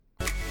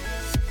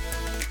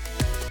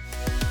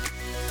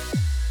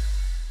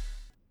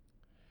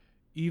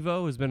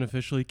Evo has been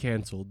officially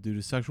canceled due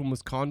to sexual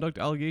misconduct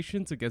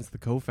allegations against the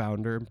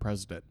co-founder and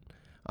president.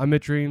 I'm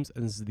Mitch Reams,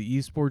 and this is the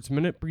Esports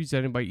Minute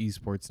presented by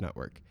Esports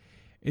Network.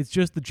 It's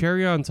just the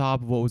cherry on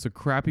top of what was a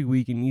crappy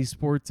week in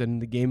esports and in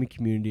the gaming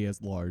community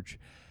as large.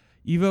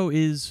 Evo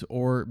is,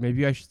 or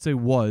maybe I should say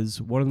was,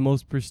 one of the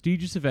most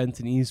prestigious events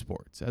in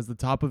esports, as the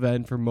top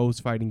event for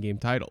most fighting game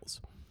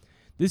titles.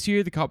 This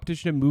year, the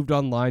competition had moved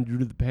online due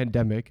to the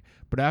pandemic,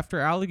 but after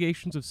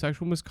allegations of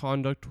sexual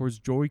misconduct towards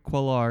Joey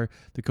Cuellar,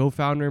 the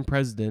co-founder and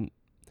president,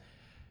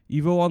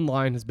 EVO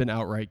Online has been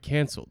outright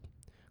canceled.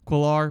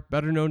 Cuellar,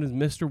 better known as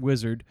Mr.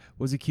 Wizard,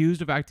 was accused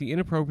of acting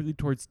inappropriately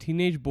towards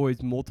teenage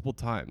boys multiple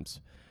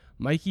times.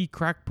 Mikey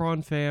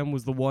Crackprawn Fam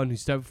was the one who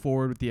stepped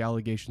forward with the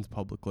allegations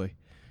publicly.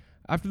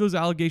 After those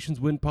allegations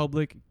went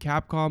public,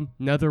 Capcom,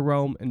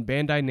 NetherRealm, and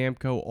Bandai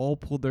Namco all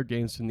pulled their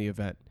games from the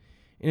event.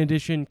 In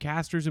addition,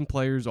 casters and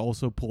players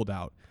also pulled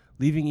out,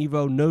 leaving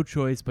EVO no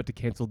choice but to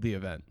cancel the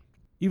event.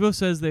 EVO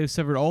says they have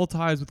severed all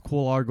ties with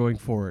Cuellar going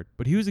forward,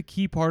 but he was a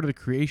key part of the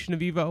creation of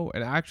EVO,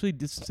 and actually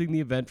distancing the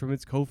event from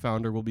its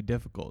co-founder will be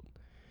difficult.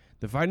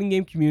 The fighting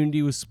game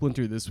community was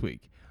splintered this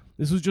week.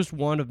 This was just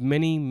one of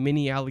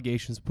many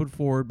allegations put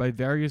forward by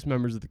various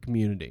members of the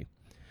community.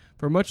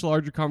 For a much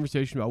larger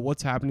conversation about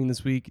what's happening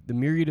this week, the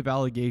myriad of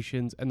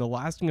allegations, and the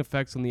lasting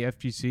effects on the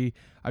FGC,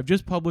 I've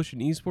just published an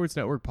Esports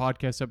Network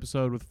podcast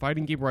episode with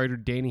fighting game writer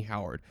Danny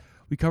Howard.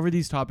 We cover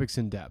these topics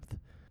in depth.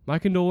 My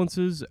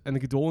condolences and the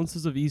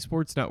condolences of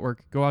Esports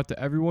Network go out to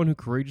everyone who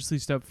courageously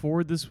stepped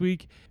forward this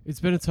week.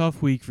 It's been a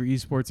tough week for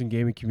esports and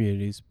gaming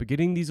communities, but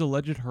getting these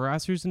alleged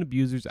harassers and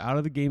abusers out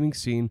of the gaming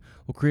scene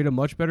will create a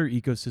much better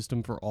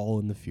ecosystem for all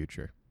in the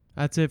future.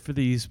 That's it for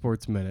the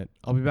Esports Minute.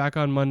 I'll be back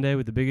on Monday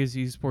with the biggest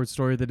esports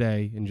story of the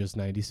day in just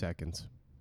 90 seconds.